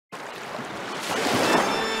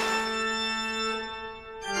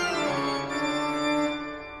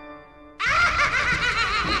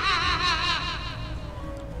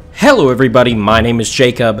Hello everybody, my name is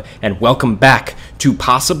Jacob, and welcome back to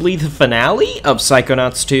possibly the finale of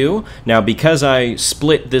Psychonauts 2. Now, because I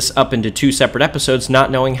split this up into two separate episodes,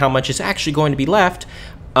 not knowing how much is actually going to be left,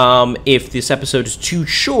 if this episode is too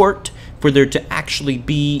short for there to actually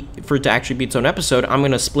be, its own episode, I'm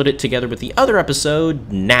going to split it together with the other episode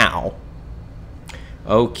now.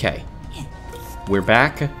 Okay. We're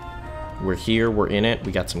back. We're here, we're in it,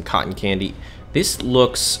 we got some cotton candy. This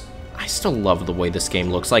looks... I still love the way this game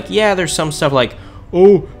looks. Like, yeah, there's some stuff like,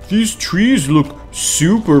 oh, these trees look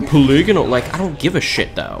super polygonal. Like, I don't give a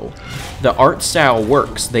shit, though. The art style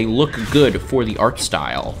works. They look good for the art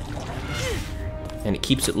style. And it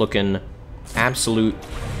keeps it looking absolute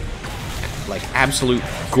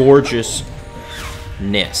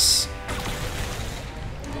gorgeousness.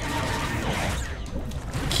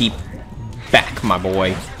 Keep back, my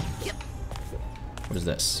boy. What is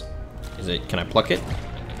this? Is it, can I pluck it?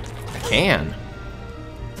 Can.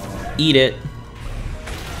 Eat it.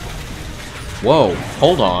 Whoa,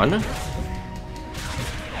 hold on.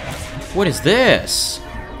 What is this?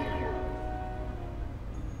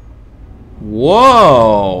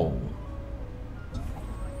 Whoa.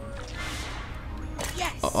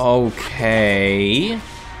 Yes. Okay.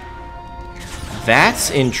 That's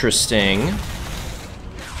interesting.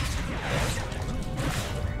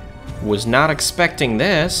 Was not expecting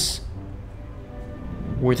this.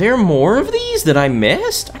 Were there more of these that I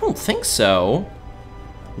missed? I don't think so.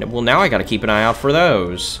 Well, now I gotta keep an eye out for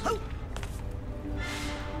those.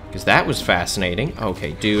 Because that was fascinating.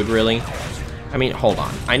 Okay, dude, really? I mean, hold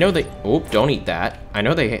on. I know they... Oh, don't eat that. I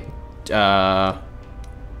know they...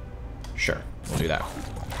 Sure, we'll do that.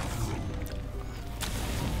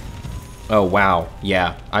 Oh, wow.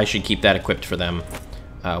 Yeah, I should keep that equipped for them.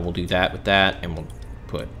 We'll do that with that, and we'll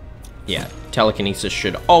put... Yeah, telekinesis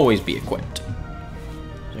should always be equipped.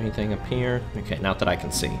 Anything up here? Okay, not that I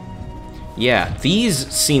can see. Yeah,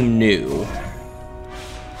 these seem new.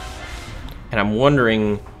 And I'm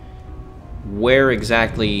wondering where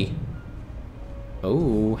exactly...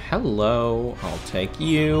 Oh, hello. I'll take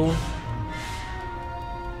you.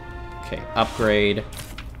 Okay, upgrade.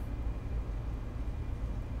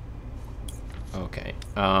 Okay,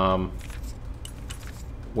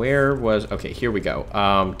 where was... Okay, here we go.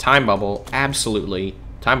 Time bubble, absolutely.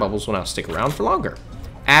 Time bubbles will now stick around for longer.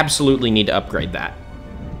 Absolutely need to upgrade that.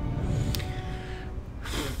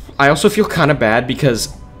 I also feel kind of bad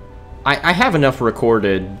because I have enough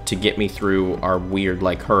recorded to get me through our weird,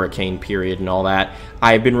 like, hurricane period and all that.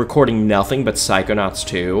 I've been recording nothing but Psychonauts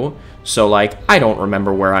 2, so, like, I don't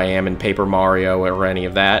remember where I am in Paper Mario or any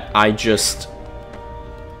of that. I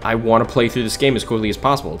want to play through this game as quickly as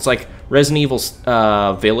possible. It's like Resident Evil's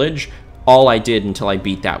Village. All I did until I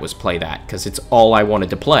beat that was play that, because it's all I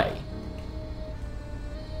wanted to play.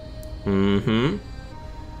 Mm-hmm.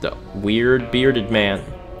 The weird bearded man.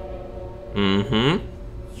 Mm-hmm.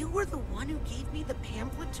 You were the one who gave me the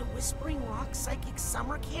pamphlet to Whispering Rock Psychic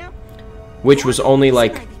Summer Camp? Which was only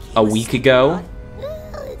like a week ago.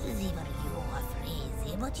 Well, it was either you or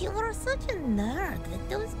Freezy, but you were such a nerd with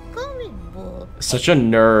those comic books. Such a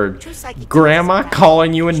nerd. Grandma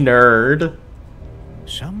calling you a nerd.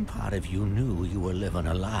 Some part of you knew you were living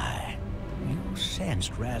a lie. You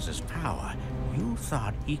sensed Raz's power. You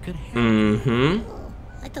thought he could help you. Oh,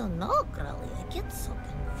 I don't know, girlie. I get so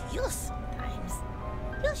confused sometimes.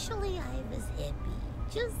 Usually I was happy,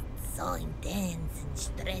 just sawing dance and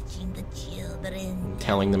stretching the children,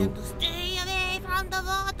 telling them to stay away from the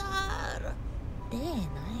water. Then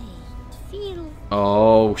I feel...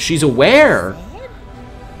 Oh, she's aware.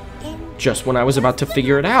 Sad. Just when I was about to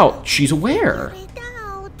figure it out, she's aware.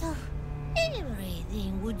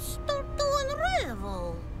 Everything would start to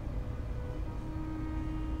unravel.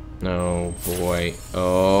 Oh, boy.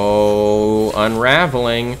 Oh,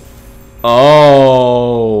 unraveling.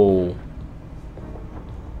 Oh.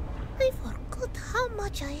 I forgot how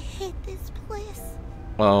much I hate this place.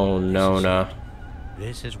 Oh, Nona.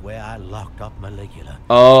 This is where I locked up Maligula.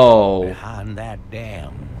 Oh. Behind that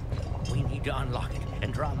dam. We need to unlock it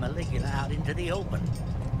and draw Maligula out into the open.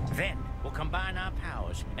 Then we'll combine our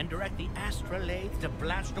powers and direct the astrolabe to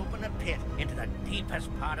blast open a pit into the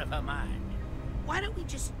deepest part of her mind. Why don't we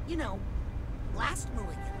just, you know, blast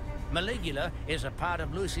Maligula? Maligula is a part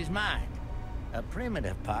of Lucy's mind. A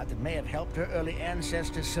primitive part that may have helped her early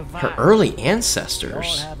ancestors survive. Her early We ancestors?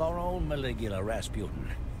 all have our own Maligula, Rasputin.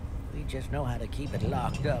 We just know how to keep it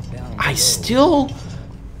locked up down below. I still...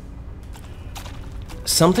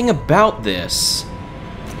 Something about this.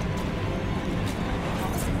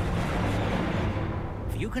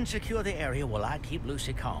 If you can secure the area while I keep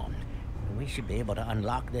Lucy calm, we should be able to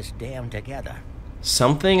unlock this dam together.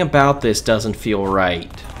 Something about this doesn't feel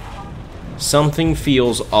right. Something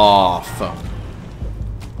feels off.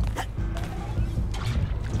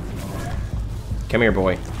 Come here,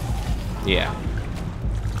 boy. Yeah.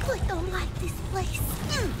 I don't like this place.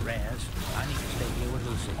 Raz, I need to stay here with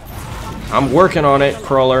Lucy. I'm working on it,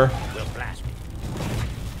 Crawler. We'll blast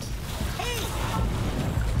it.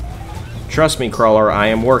 Trust me, Crawler, I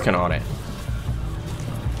am working on it.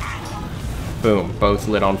 Boom, both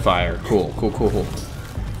lit on fire. Cool, cool, cool, cool.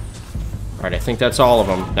 Alright, I think that's all of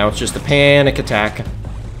them. Now it's just a panic attack.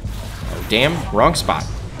 Oh, damn, wrong spot.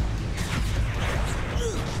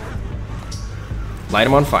 Light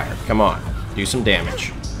him on fire. Come on, do some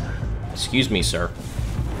damage. Excuse me, sir.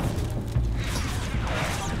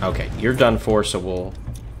 Okay, you're done for, so we'll...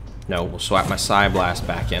 No, we'll swap my Psy Blast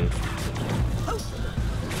back in.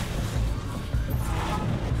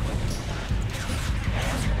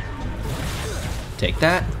 Take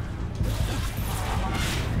that.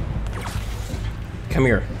 Come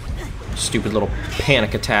here, stupid little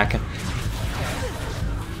panic attack.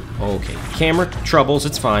 Okay, camera troubles,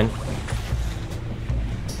 it's fine.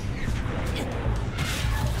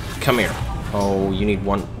 Come here. Oh, you need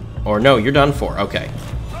one... Or no, you're done for, okay.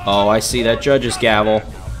 Oh, I see that judge's gavel.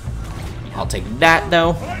 I'll take that,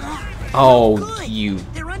 though. Oh, Good. you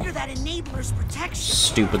They're under that enabler's protection.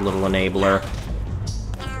 stupid little enabler.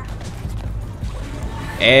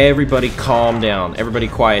 Everybody calm down. Everybody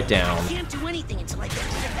quiet down. Can't do anything until I get rid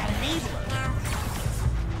of that enabler.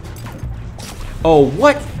 Oh,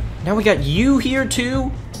 what? Now we got you here,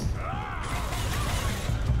 too?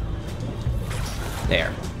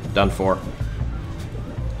 There. Done for.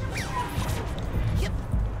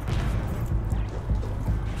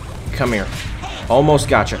 Come here. Almost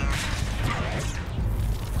gotcha.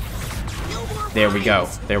 There we go.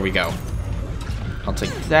 There we go. I'll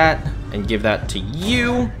take that and give that to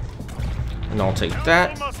you. And I'll take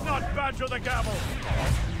that.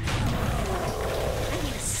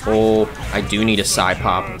 Oh, I do need a Psy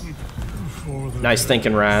Pop. Nice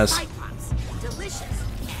thinking, Raz. Cyclops. Delicious.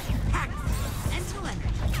 Packed with mental energy.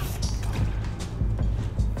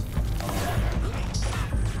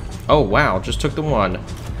 Oh, wow. Just took the one.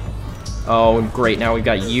 Oh, great. Now we've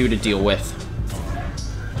got you to deal with.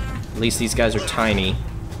 At least these guys are tiny.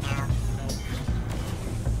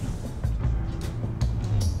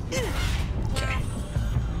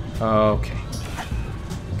 Okay.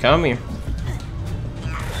 Come here.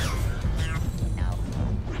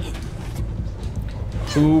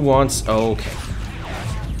 Who wants... Okay.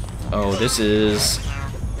 Oh, this is...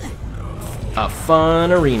 a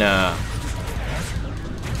fun arena.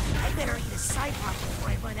 I better eat a side pop before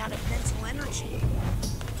I run out of mental energy.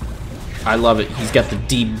 I love it. He's got the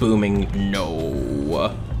deep booming...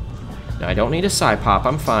 No. No, I don't need a Psy Pop.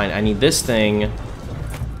 I'm fine. I need this thing.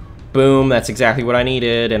 Boom. That's exactly what I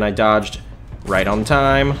needed. And I dodged right on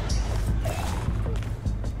time.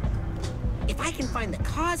 If I can find the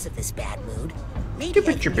cause of this bad mood, maybe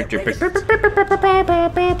I can get rid of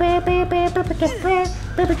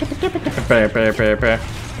it.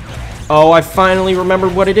 Oh, I finally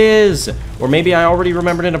remembered what it is! Or maybe I already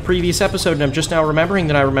remembered in a previous episode and I'm just now remembering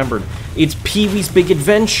that I remembered. It's Pee-wee's Big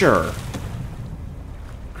Adventure!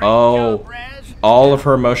 Oh, all of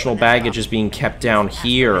her emotional baggage is being kept down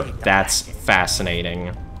here. That's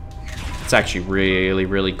fascinating. It's actually really,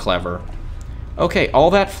 really clever. Okay, all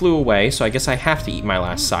that flew away, so I guess I have to eat my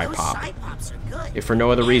last Psy Those Pop. side pops are good. If for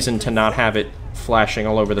no other reason to not have it flashing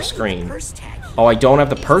all over the screen. Purse tag. Oh, I don't have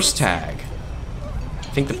the purse tag.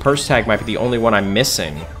 I think the purse tag might be the only one I'm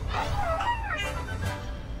missing.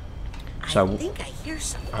 So I think I hear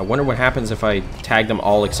something. I wonder what happens if I tag them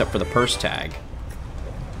all except for the purse tag.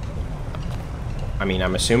 I mean,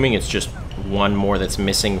 I'm assuming it's just one more that's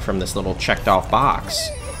missing from this little checked off box.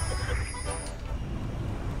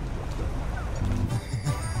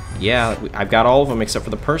 Yeah, I've got all of them except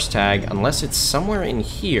for the purse tag, unless it's somewhere in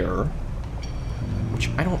here, which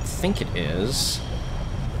I don't think it is.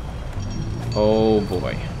 Oh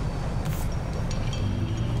boy.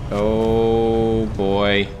 Oh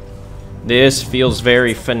boy. This feels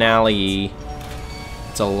very finale-y.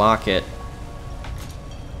 It's a locket.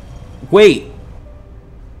 Wait!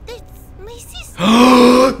 It's my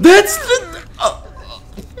sister. That's the...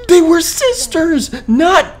 they were sisters!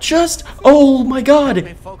 Not just... Oh my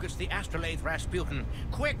god! Focus the astrolabe, Rasputin.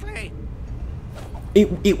 Quickly!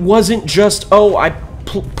 It wasn't just, oh, I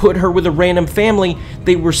put her with a random family.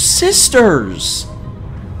 They were sisters!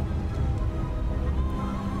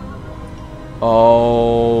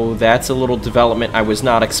 Oh, that's a little development I was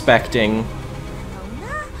not expecting.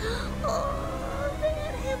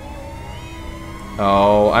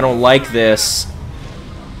 Oh, I don't like this.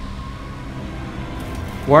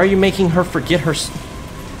 Why are you making her forget her...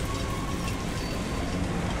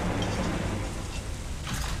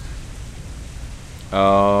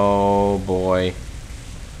 Oh, boy.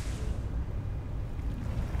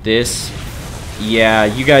 This... Yeah,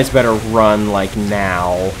 you guys better run, like,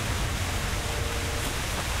 now. We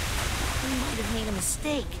might have made a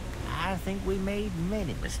mistake. I think we made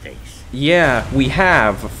many mistakes. Yeah, we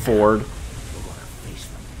have, Ford. We're gonna face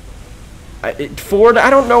them. Ford, I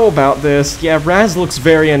don't know about this. Yeah, Raz looks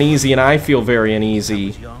very uneasy, and I feel very uneasy. I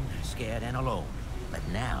was young, scared, and alone. But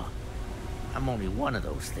now, I'm only one of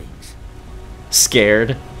those things.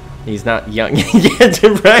 Scared? He's not young yet.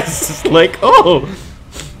 Raz is like, oh!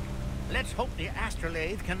 Let's hope the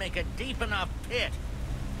astrolabe can make a deep enough pit.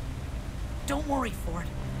 Don't worry, Ford.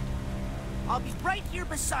 I'll be right here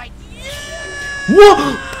beside you.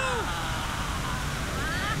 Whoa!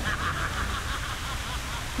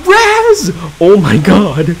 Raz! Oh my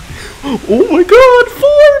god! Oh my god,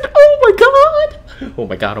 Ford! Oh my god! Oh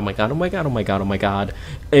my god, oh my god, oh my god, oh my god, oh my god.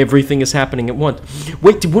 Everything is happening at once.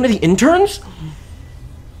 Wait, did one of the interns?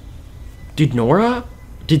 Did Nora?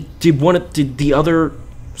 Did the other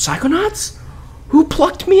Psychonauts? Who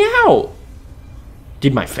plucked me out?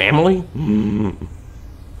 Did my family?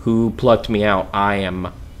 Who plucked me out? I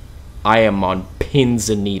am on pins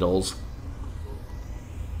and needles.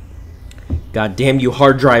 God damn you,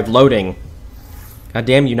 hard drive loading. God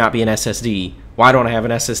damn you not being SSD. Why don't I have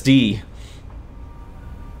an SSD?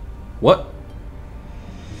 What?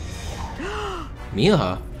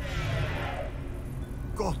 Mila.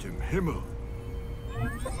 Gott im Himmel.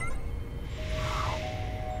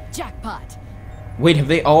 Jackpot. Wait, have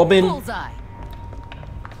they all been? Bullseye.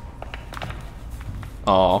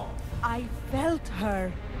 Aw. I felt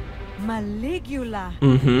her. Maligula.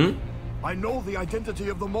 Mm-hmm. I know the identity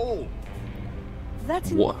of the mole.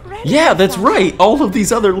 That's What? incredible. Yeah, that's Sasha. right. All of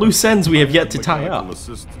these other loose ends we have yet to tie Mechanical up.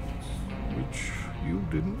 assistance, which you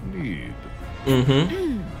didn't need.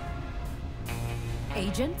 Mm-hmm.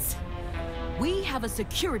 Agents, we have a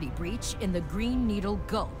security breach in the Green Needle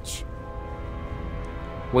Gulch.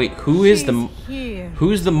 Wait, who is the... She's here.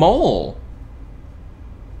 Who's the mole?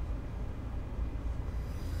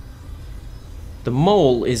 The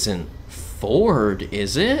mole isn't Ford,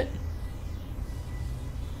 is it?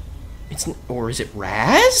 Or is it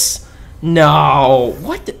Raz? No.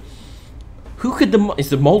 What the... Who could the... Is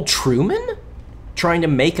the mole Truman? Trying to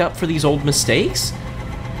make up for these old mistakes?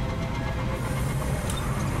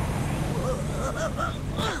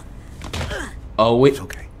 Oh, It's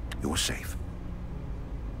okay. You're safe.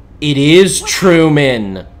 it is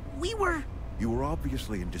Truman. We were... You were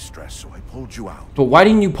obviously in distress, so I pulled you out. But why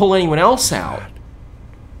didn't you pull anyone else out?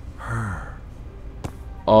 Her.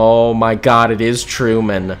 Oh my god, it is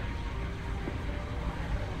Truman.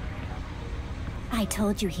 I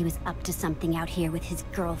told you he was up to something out here with his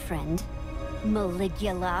girlfriend.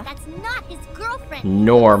 Maligula. That's not his girlfriend.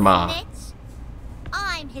 Norma. Snitch.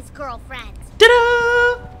 I'm his girlfriend.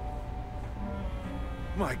 Ta-da!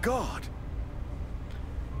 My God.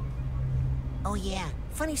 Oh yeah,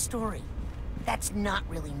 funny story. That's not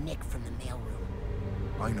really Nick from the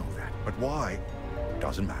mailroom. I know that, but why?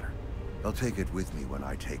 Doesn't matter. I'll take it with me when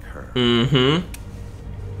I take her. Mm-hmm.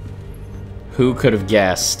 Who could have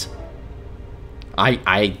guessed?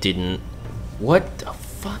 I didn't. What the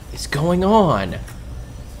fuck is going on?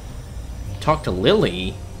 Talk to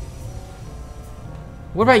Lily.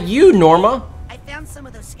 What about you, Norma? I found some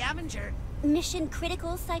of those scavenger. Mission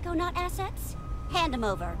critical Psychonaut assets? Hand them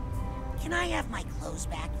over. Can I have my clothes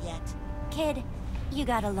back yet? Kid, you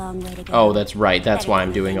got a long way to go. Oh, that's right. That's Better why I'm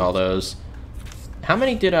than doing you all those. How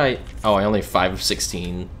many did I... Oh, I only have 5 of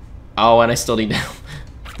 16. Oh, and I still need to...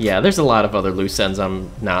 Yeah, there's a lot of other loose ends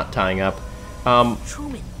I'm not tying up.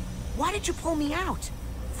 Truman, why did you pull me out?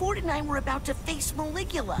 Ford and I were about to face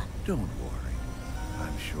Maligula. Don't worry.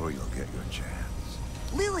 I'm sure you'll get your chance.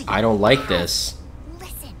 Lily! I don't like this.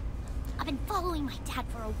 Listen, I've been following my dad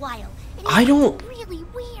for a while. And I don't- it's really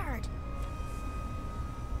weird.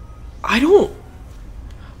 I don't...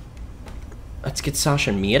 Let's get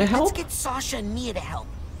Sasha and Mia to help? Let's get Sasha and Mia to help.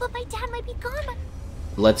 But my dad might be gone.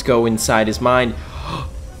 Let's go inside his mind.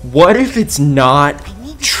 What if it's not I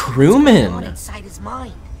need to see what's going on Truman? inside his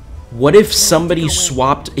mind. What if somebody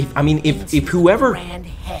swapped... If whoever... Grand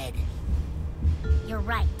head. You're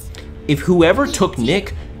right. If whoever took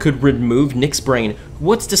Nick could remove Nick's brain,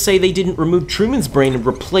 what's to say they didn't remove Truman's brain and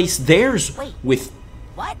replace theirs Wait. with...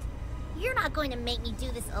 What? You're not going to make me do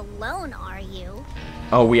this alone, are you?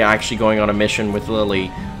 Oh, we are actually going on a mission with Lily.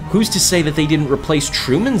 Who's to say that they didn't replace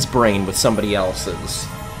Truman's brain with somebody else's?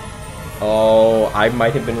 Oh, I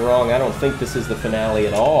might have been wrong. I don't think this is the finale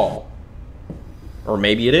at all. Or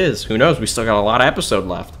maybe it is. Who knows? We still got a lot of episode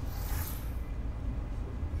left.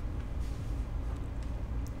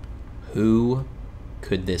 Who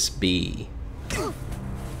could this be?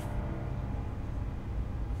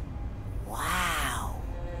 Wow.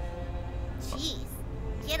 Jeez,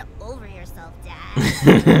 get over yourself,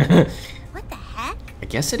 Dad. What the heck? I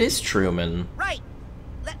guess it is Truman. Right.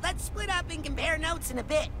 Let's split up and compare notes in a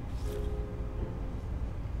bit.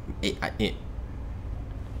 This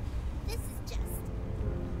is just...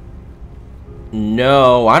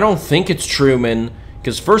 No, I don't think it's Truman.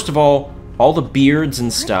 Because first of all the beards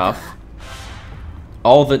and stuff.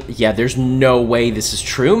 Yeah, there's no way this is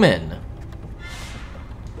Truman.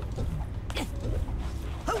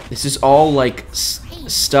 This is all, like,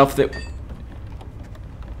 stuff that...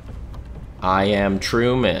 I am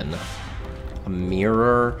Truman. A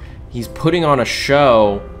mirror. He's putting on a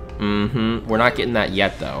show. We're not getting that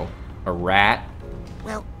yet, though. A rat.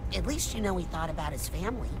 Well, at least you know he thought about his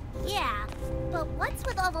family. Yeah, but what's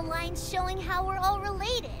with all the lines showing how we're all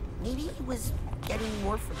related? Maybe he was getting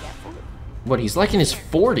more forgetful. What, he's like in his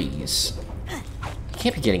 40s. He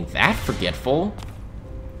can't be getting that forgetful.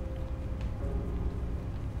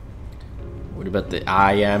 What about the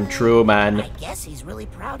I am Truman? I guess he's really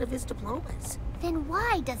proud of his diplomas. Then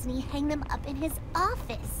why doesn't he hang them up in his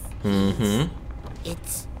office?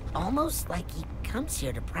 It's almost like he comes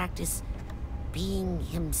here to practice being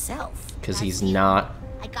himself. Because he's not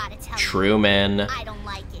I gotta tell Truman. you, I don't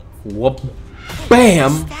like it. Whoop.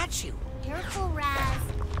 Bam! Statue. Careful, Raz.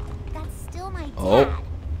 That's still my dad. Oh.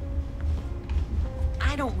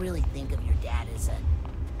 I don't really think of your dad as a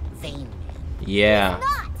vain man. Yeah. He's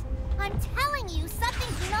not. I'm telling you,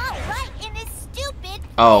 something's not right in this stupid...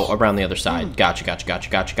 Oh, thing. around the other side. Gotcha. I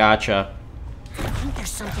think there's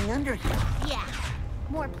something under here. Yeah,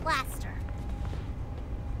 more plaster.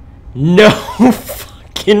 No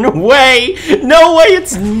fucking way! No way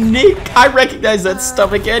it's Nick! I recognize that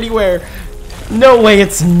stomach anywhere. No way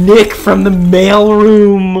it's Nick from the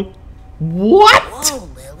mailroom. What? Whoa,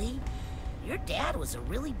 Lily. Your dad was a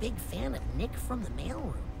really big fan of Nick from the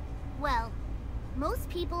mailroom. Well, most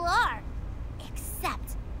people are.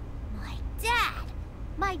 Except my dad.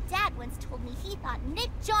 My dad once told me he thought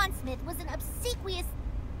Nick John Smith was an obsequious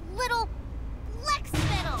little Lex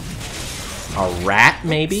Spittle. A rat,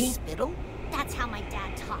 maybe? Spittle? That's how my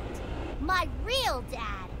dad talked. My real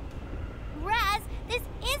dad. Raz, this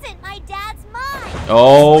isn't my dad's mind.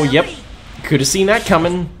 Oh, yep. Could have seen that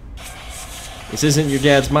coming. This isn't your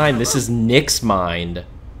dad's mind. This is Nick's mind.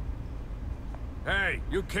 Hey,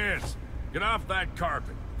 you kids, get off that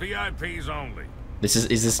carpet. VIPs only. Is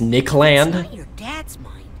this Nick land? It's not your dad's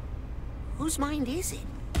mind. Whose mind is it?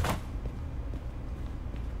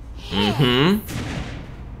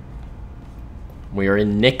 We are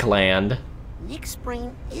in Nick land. Nick's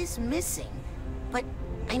brain is missing. But,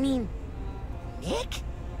 I mean, Nick?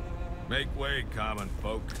 Make way, common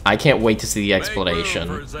folk. I can't wait to see the explanation.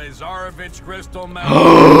 Make room for Zazarovich Crystal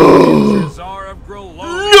Mountain. GZAR of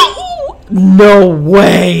Grolovian. No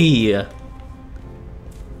way!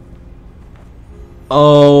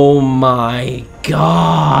 Oh my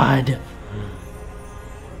god!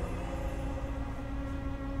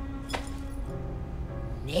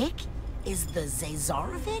 Nick is the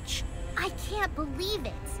Zazarovich? I can't believe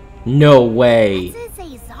it. No way. What's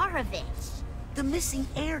a Zazarovich? The missing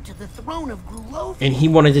heir to the throne of Grolovian. And he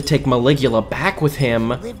wanted to take Maligula back with him.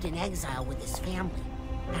 Lived in exile with his family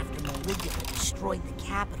after Maligula destroyed the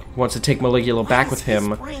capital. Wants to take Maligula back with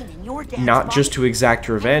him, not just to exact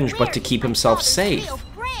revenge, but to keep himself safe.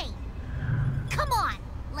 Come on,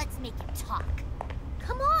 let's make him talk.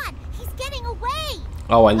 Come on, he's getting away.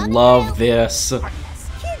 Oh, I love this.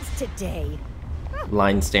 Kids today.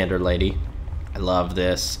 Line standard lady. I love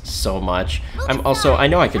this so much. I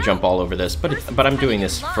know I could jump all over this, but I'm doing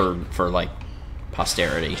this for like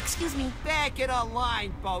posterity. Excuse me. Back it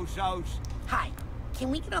online, bozos. Hi. Can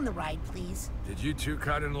we get on the ride, please? Did you two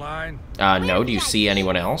cut in line? No, do you see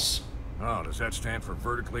anyone else? Oh, does that stand for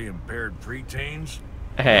vertically impaired preteens?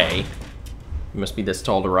 Hey. You must be this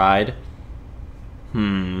tall to ride.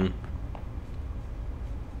 How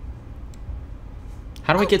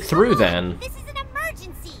do I get through then? This is an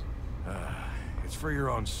emergency. It's for your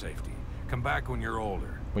own safety. Come back when you're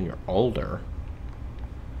older. When you're older?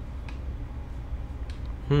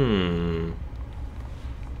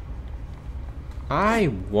 I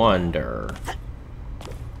wonder.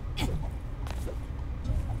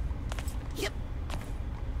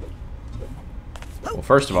 Well,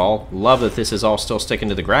 first of all, love that this is all still sticking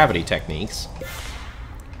to the gravity techniques.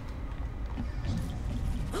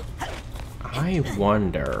 I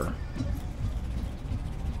wonder.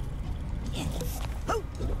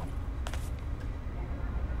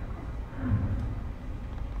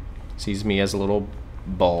 Sees me as a little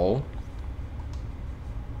bull.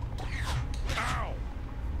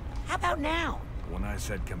 How about now? When I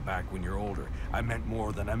said come back when you're older, I meant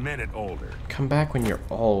more than a minute older. Come back when you're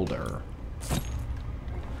older.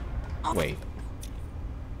 Wait.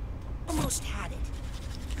 Almost had it.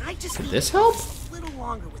 I just Could need this help? a little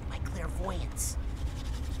longer with my clairvoyance.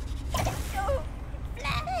 Hey,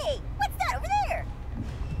 what's that over there?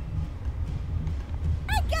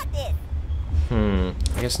 I got this.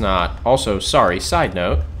 I guess not. Also, sorry, side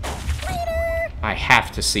note. Later. I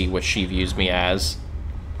have to see what she views me as.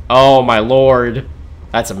 Oh my lord.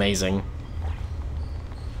 That's amazing.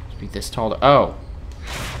 To be this tall to... Oh.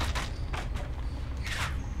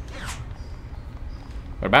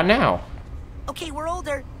 What about now? Okay, we're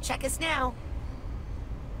older. Check us now.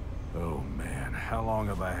 Oh man, how long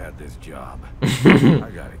have I had this job?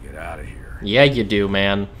 I gotta get out of here. Yeah, you do,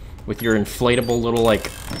 man. With your inflatable little,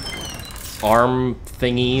 like, arm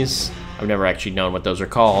thingies. I've never actually known what those are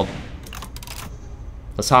called.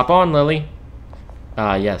 Let's hop on, Lily.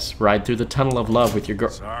 Yes, ride through the tunnel of love with your girl.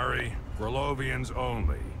 Sorry, Grulovians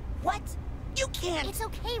only. What? You can't. It's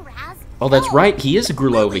okay, Raz. Oh, that's No. right, he is a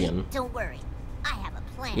Lily, Grulovian. don't worry. I have a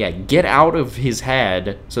plan. Yeah, get out of his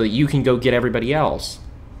head so that you can go get everybody else.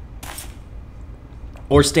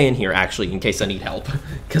 Or stay in here, actually, in case I need help.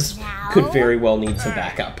 Because could very well need some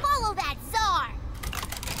backup. Follow that czar.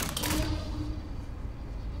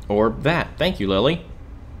 Or that. Thank you, Lily.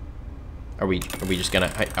 Are we just gonna...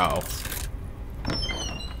 Uh-oh.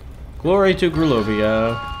 Glory to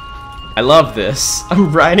Grulovia. I love this.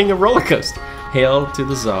 I'm riding a roller coaster. Hail to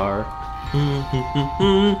the Czar.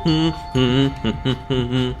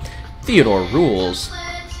 Theodore rules.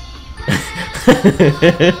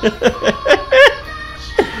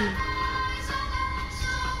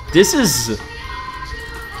 This is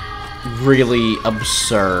really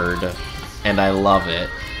absurd, and I love it.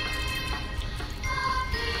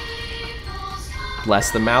 Bless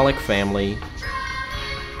the Malik family.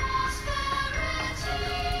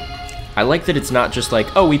 I like that it's not just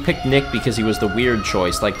like, oh, we picked Nick because he was the weird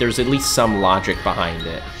choice. Like, there's at least some logic behind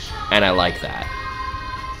it, and I like that.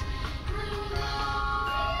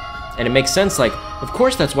 And it makes sense, like, of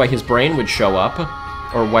course that's why his brain would show up,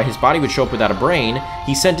 or why his body would show up without a brain.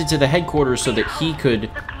 He sent it to the headquarters so that he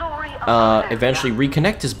could eventually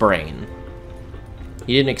reconnect his brain.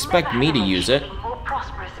 He didn't expect me to use it.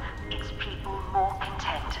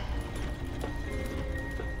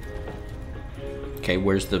 Okay,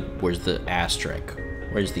 where's the asterisk?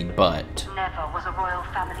 Where's the but? Never was a royal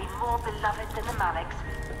family more beloved than the Maliks.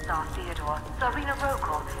 Tsar Theodore, Tsarina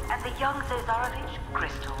Rokal, and the young Zazarovich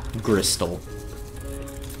Crystal. Gristle.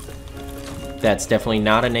 That's definitely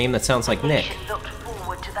not a name that sounds like Nick. Looked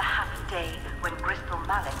forward to the happy day when Crystal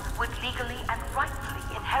Malik would legally and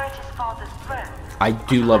rightfully inherit his father's throne. I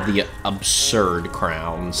do love the absurd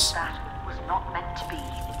crowns. That was not meant to be.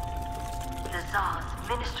 The Tsar's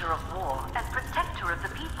Minister of War and Protector of the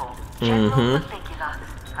People, General Maligula,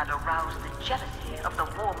 had aroused the jealousy of the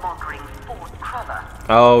warmongering Ford Cruller.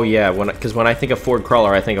 Oh yeah, because when I think of Ford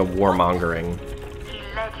Cruller, I think of warmongering. He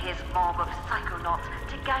led his mob of Psychonauts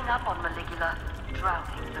to gang up on Maligula,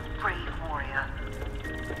 drowning the brave warrior.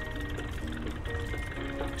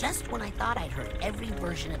 Just when I thought I'd heard every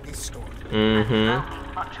version of this story.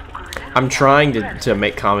 I'm trying to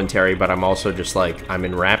make commentary, but I'm also just like, I'm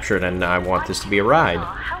enraptured and I want this to be a ride.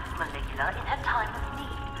 Helped Maligula in her time of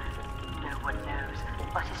need. No one knows,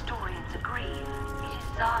 but historians agree it is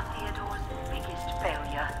Tsar Theodore's biggest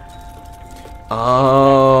failure.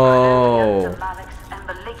 Oh. The Maliks and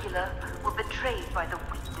Maligula were betrayed by the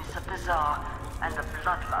weakness of the Tsar and the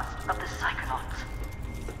bloodlust of the Psychonauts.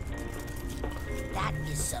 That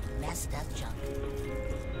is some messed up junk.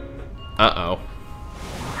 Uh-oh.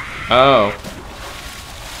 Oh.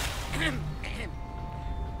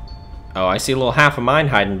 Oh, I see a little half of mine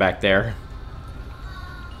hiding back there.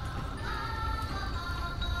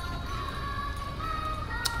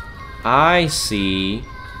 I see.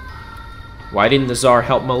 Why didn't the Tsar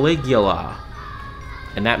help Maligula?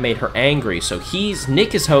 And that made her angry. So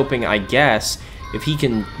Nick is hoping, I guess, if he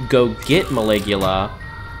can go get Maligula.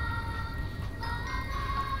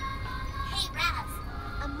 Hey, Raz.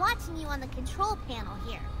 I'm watching you on the control panel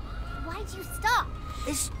here. Why'd you stop?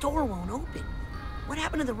 This door won't open. What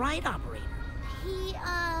happened to the ride operator? He,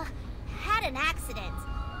 had an accident.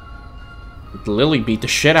 Lily beat the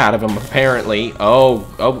shit out of him, apparently.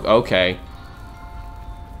 Oh, okay.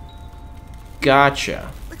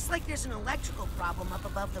 Gotcha. Looks like there's an electrical problem up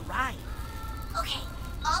above the ride. Okay,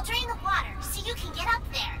 I'll drain the water so you can get up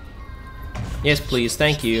there. Yes, please.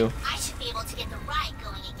 Thank you. I should be able to get the ride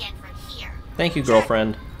going again from here. Thank you,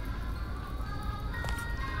 girlfriend.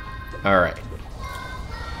 Alright.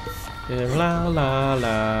 La la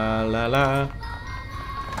la la la.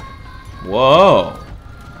 Whoa.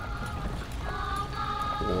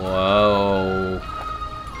 Whoa.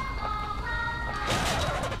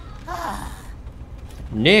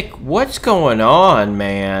 Nick, what's going on,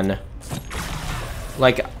 man?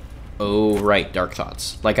 Like, oh, right, Dark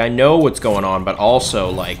Thoughts. Like, I know what's going on, but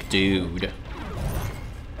also, like, dude.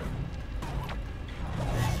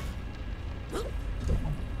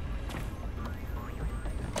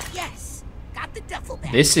 Yes, got the duffel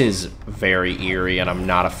bag. This is very eerie, and I'm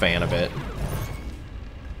not a fan of it.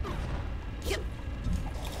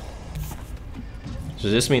 So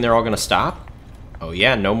does this mean they're all gonna stop? Oh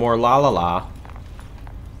yeah, no more la la la.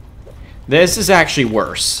 This is actually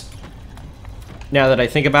worse. Now that I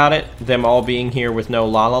think about it, them all being here with no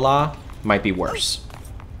la la la might be worse.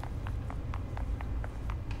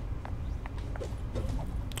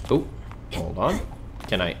 Oh, hold on.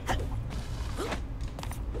 Can I?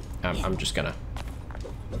 I'm just gonna.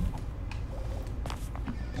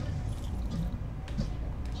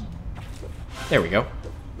 There we go.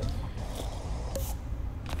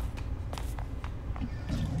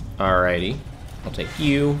 Alrighty. I'll take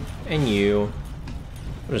you and you.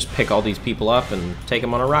 I'll just pick all these people up and take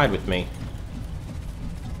them on a ride with me.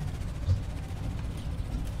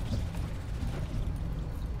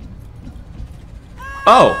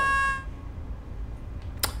 Oh!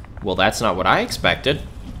 Well, that's not what I expected.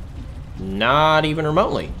 Not even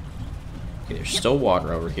remotely. Okay, there's still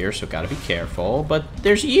water over here, so gotta be careful. But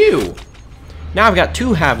there's you! Now I've got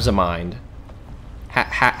two halves of mind.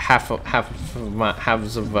 However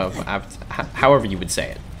you would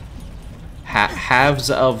say it. Halves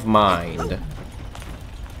of mind.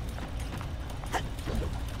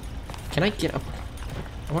 Can I get up?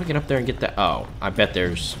 I want to get up there and get that. Oh, I bet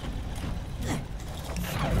there's.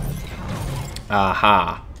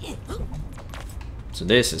 Aha. So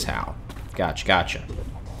this is how. Gotcha, gotcha.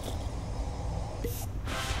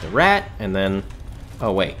 The rat, and then.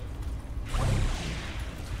 Oh, wait.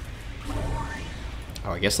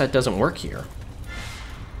 Oh, I guess that doesn't work here.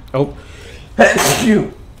 Oh.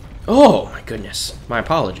 Oh, my goodness. My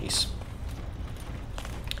apologies.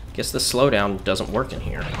 Guess the slowdown doesn't work in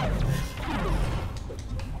here.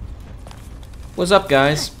 What's up,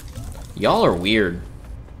 guys? Y'all are weird.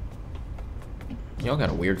 Y'all got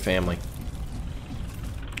a weird family.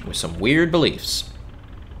 With some weird beliefs.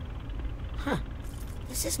 Huh.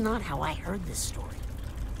 This is not how I heard this story.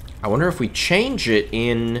 I wonder if we change it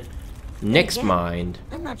in Nick's mind.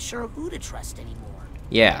 I'm not sure who to trust anymore.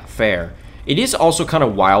 Yeah, fair. It is also kind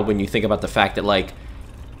of wild when you think about the fact that, like...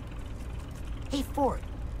 Hey, Ford.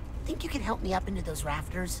 Think you can help me up into those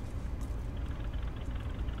rafters?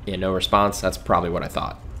 Yeah, no response. That's probably what I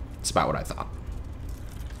thought. It's about what I thought.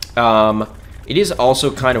 It is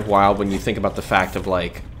also kind of wild when you think about the fact of,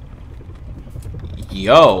 like...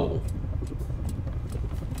 Yo!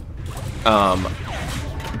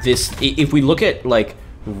 This... If we look at, like,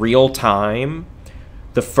 real time,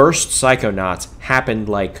 the first Psychonauts happened,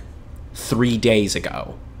 like, 3 days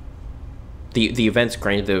ago. The events,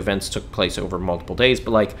 granted, the events took place over multiple days,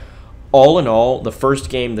 but, like, all in all, the first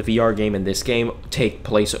game, the VR game, and this game take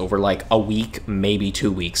place over, like, a week, maybe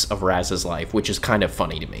 2 weeks of Raz's life, which is kind of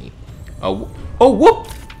funny to me. Oh, whoop!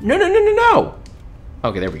 No, no, no, no, no!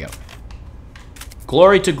 Okay, there we go.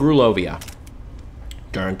 Glory to Grulovia.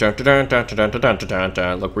 Dun, dun, dun, dun, dun, dun, dun, dun,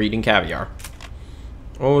 dun. Look, we're eating caviar.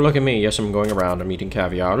 Oh, look at me. Yes, I'm going around. I'm eating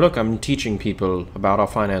caviar. Look, I'm teaching people about our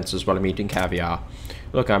finances while I'm eating caviar.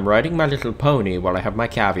 Look, I'm riding my little pony while I have my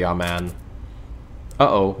caviar man.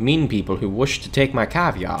 Uh-oh, mean people who wish to take my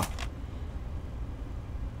caviar.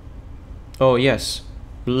 Oh, yes.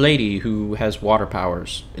 Lady who has water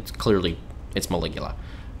powers. It's Maligula.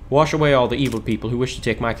 Wash away all the evil people who wish to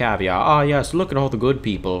take my caviar. Ah, yes, look at all the good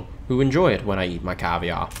people who enjoy it when I eat my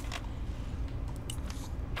caviar.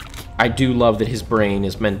 I do love that his brain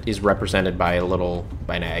is represented by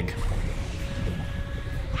an egg.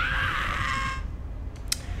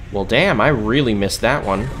 Well, damn, I really missed that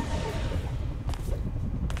one.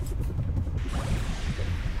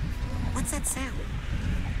 What's that sound?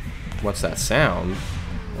 What's that sound?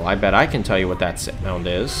 Well, I bet I can tell you what that sound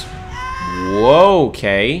is. Whoa,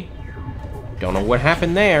 okay. Don't know what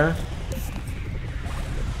happened there.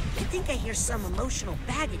 I think I hear some emotional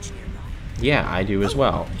baggage nearby. Yeah, I do as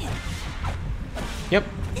well. Yep.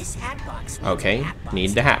 This hat box. Okay,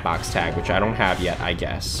 need the hatbox tag, which I don't have yet, I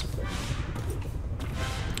guess.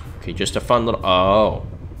 Okay, just a fun little... Oh.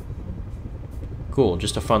 Cool,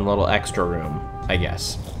 just a fun little extra room, I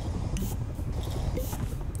guess.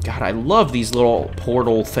 God, I love these little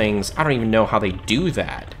portal things. I don't even know how they do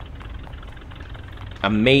that.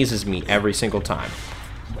 Amazes me every single time.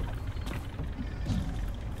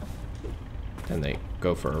 Then they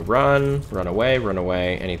go for a run. Run away, run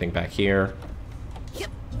away. Anything back here?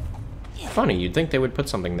 Funny, you'd think they would put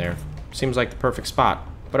something there. Seems like the perfect spot,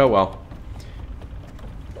 but oh well.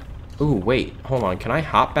 Ooh, wait, hold on. Can I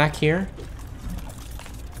hop back here?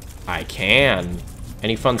 I can.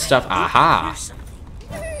 Any fun stuff? Aha!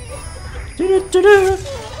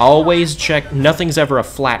 Always check. Nothing's ever a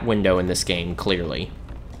flat window in this game, clearly.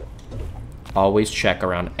 Always check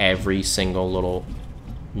around every single little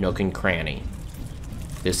nook and cranny.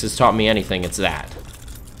 This has taught me anything, it's that.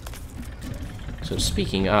 So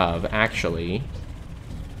speaking of, actually...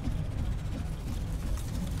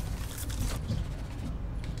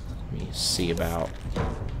 let me see about...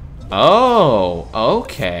 oh,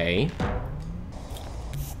 okay.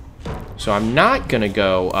 So I'm not gonna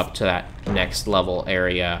go up to that next level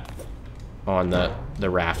area on the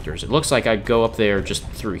rafters. It looks like I'd go up there just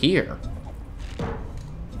through here.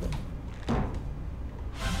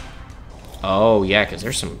 Oh, yeah, because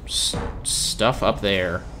there's some stuff up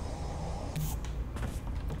there.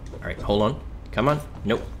 Alright, hold on. Come on.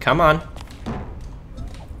 Nope, come on.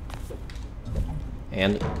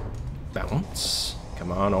 And bounce.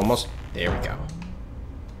 Come on, almost. There we go.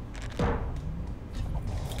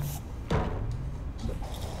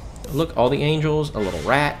 Look, all the angels, a little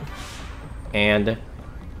rat, and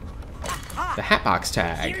the Hatbox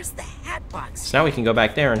tag. Here's the Hatbox. So now we can go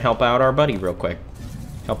back there and help out our buddy real quick.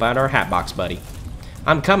 Help out our Hatbox buddy.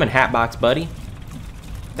 I'm coming, Hatbox buddy.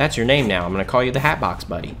 That's your name now. I'm going to call you the Hatbox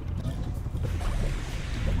buddy.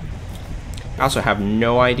 I also have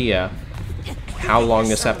no idea how long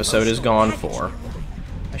this episode is gone for.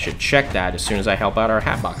 I should check that as soon as I help out our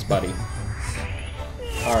Hatbox buddy.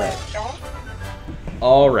 Alright.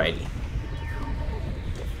 Alrighty.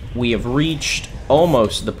 We have reached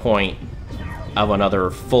almost the point of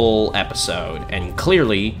another full episode, and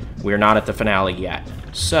clearly we're not at the finale yet.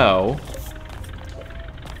 So,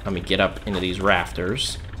 let me get up into these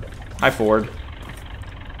rafters. Hi, Ford.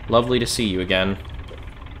 Lovely to see you again.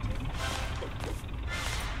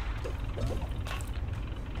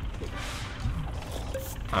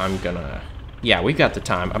 I'm gonna... yeah, we've got the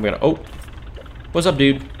time. I'm gonna... oh! What's up,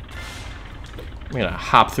 dude? I'm gonna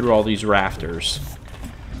hop through all these rafters.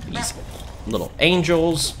 These little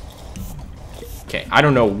angels. Okay, I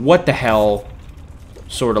don't know what the hell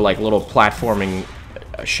sort of like little platforming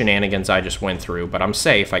shenanigans I just went through, but I'm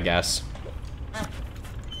safe, I guess.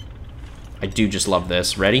 I do just love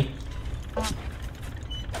this. Ready?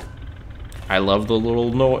 I love the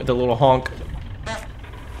little honk.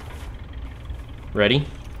 Ready?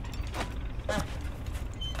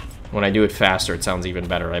 When I do it faster, it sounds even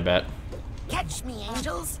better, I bet. Catch me,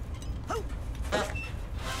 angels.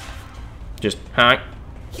 Just honk,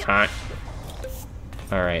 honk.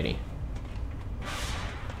 Alrighty.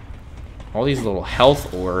 All these little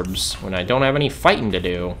health orbs when I don't have any fighting to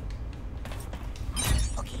do.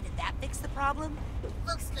 Okay, did that fix the problem?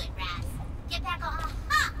 Looks good, Raz. Get back on.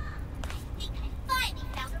 Aha! I think I finally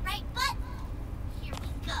found the right button. Here we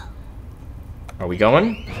go. Are we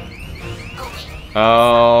going?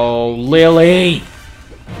 Oh, Lily!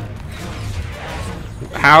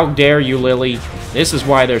 How dare you, Lily? This is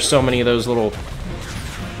why there's so many of those little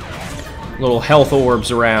health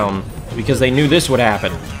orbs around, because they knew this would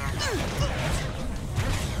happen.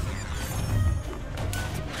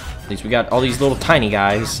 At least we got all these little tiny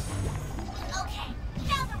guys. Okay,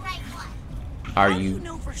 found the right one. Are you?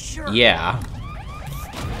 know for sure? Yeah.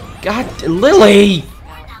 God, Lily!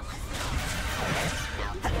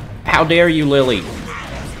 How dare you, Lily?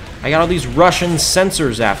 I got all these Russian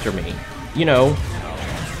censors after me. You know,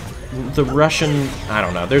 the Russian... I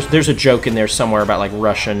don't know. There's a joke in there somewhere about, like,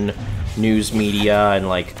 Russian news media and,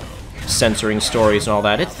 like, censoring stories and all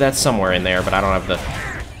that. That's somewhere in there, but I don't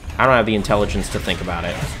have the intelligence to think about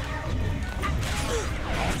it.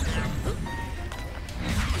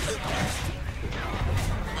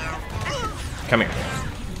 Come here.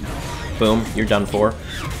 Boom, you're done for.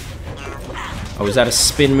 Oh, is that a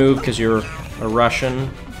spin move because you're a Russian?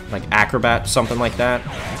 Like acrobat, something like that?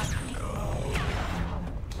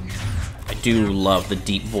 I do love the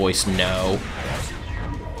deep voice no.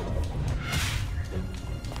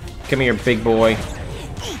 Come here, big boy.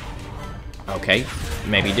 Okay,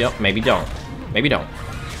 maybe don't, maybe don't. Maybe don't.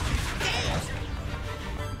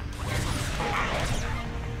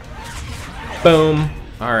 Boom.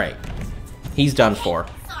 Alright. He's done for.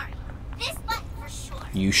 Sorry. This button for sure.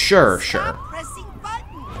 You sure? Pressing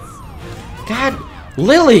buttons. God,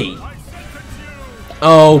 Lily!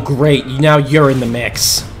 Oh, great. Now you're in the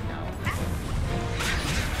mix.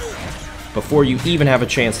 Before you even have a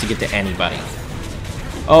chance to get to anybody.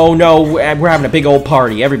 Oh, no. We're having a big old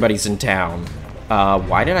party. Everybody's in town.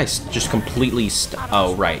 Why did I just completely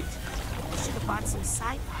oh, right. Should have bought some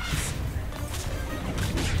Psychonauts.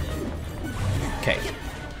 Okay.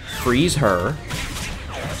 Freeze her.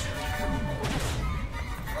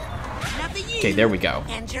 Okay, there we go.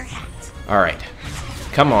 And your hat. Alright.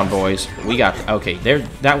 Come on, boys. We got... Okay, there.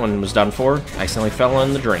 That one was done for. I accidentally fell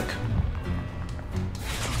in the drink.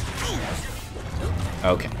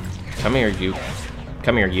 Okay. Come here, you.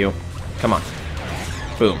 Come here, you. Come on.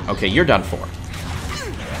 Boom. Okay, you're done for.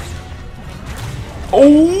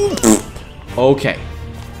 Oh! Okay.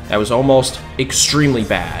 That was almost extremely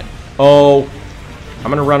bad. Oh. I'm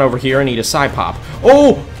gonna run over here and eat a Psy Pop.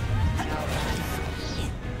 Oh!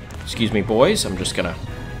 Excuse me, boys. I'm just gonna...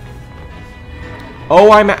 Oh,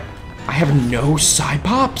 I have no Psy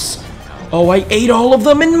Pops. Oh, I ate all of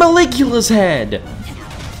them in Maligula's head.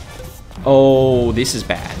 Oh, this is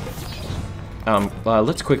bad.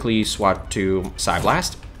 Let's quickly swap to Psy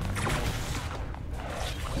Blast.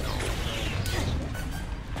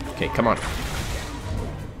 Okay, come on.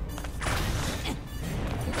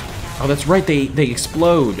 Oh, that's right. They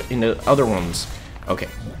explode into other ones. Okay,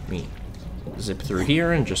 let me zip through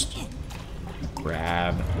here and just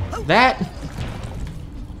grab that.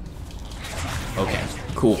 Okay,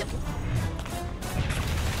 cool.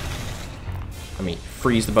 Let me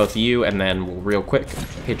freeze the both of you, and then we'll real quick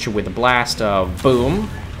hit you with a blast of boom.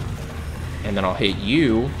 And then I'll hit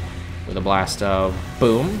you with a blast of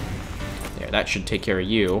boom. There, that should take care of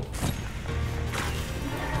you.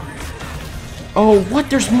 Oh, what?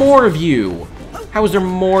 There's more of you! How is there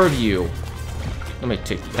more of you? Let me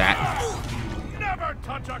take that. Never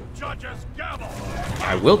touch a judge's gavel.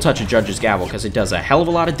 I will touch a judge's gavel because it does a hell of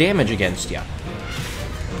a lot of damage against you.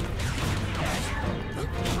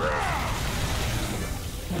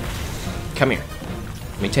 Come here.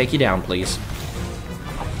 Let me take you down, please.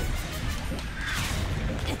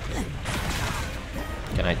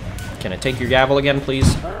 Can I take your gavel again,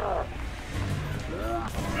 please?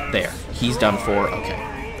 There. He's done for.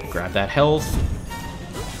 Okay. Grab that health.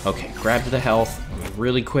 Okay, grab the health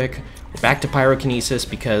really quick. Back to pyrokinesis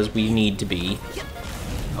because we need to be.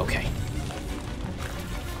 Okay.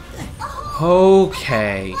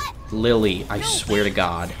 Okay. Lily, I swear to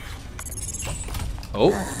God.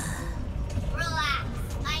 Oh.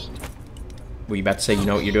 Were you about to say you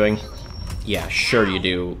know what you're doing? Yeah, sure you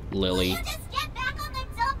do, Lily.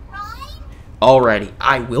 Alrighty,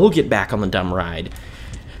 I will get back on the dumb ride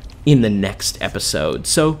in the next episode.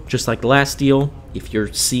 So, just like the last deal, if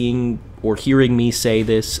you're seeing or hearing me say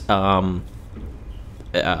this, I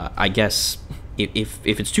guess if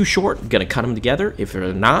it's too short, I'm gonna cut them together. If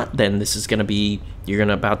they're not, then this is gonna be, you're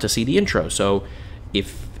gonna about to see the intro. So,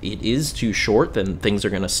 if it is too short, then things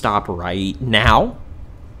are gonna stop right now.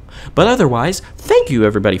 But otherwise, thank you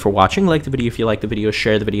everybody for watching. Like the video if you like the video,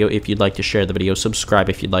 share the video if you'd like to share the video, subscribe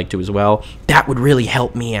if you'd like to as well. That would really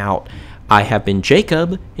help me out. I have been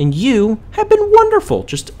Jacob, and you have been wonderful.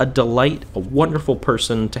 Just a delight, a wonderful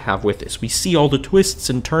person to have with us. We see all the twists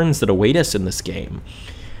and turns that await us in this game.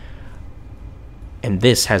 And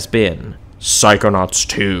this has been Psychonauts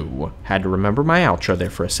 2. Had to remember my outro there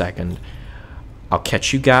for a second. I'll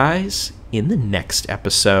catch you guys in the next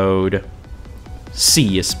episode. See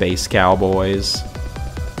ya, Space Cowboys.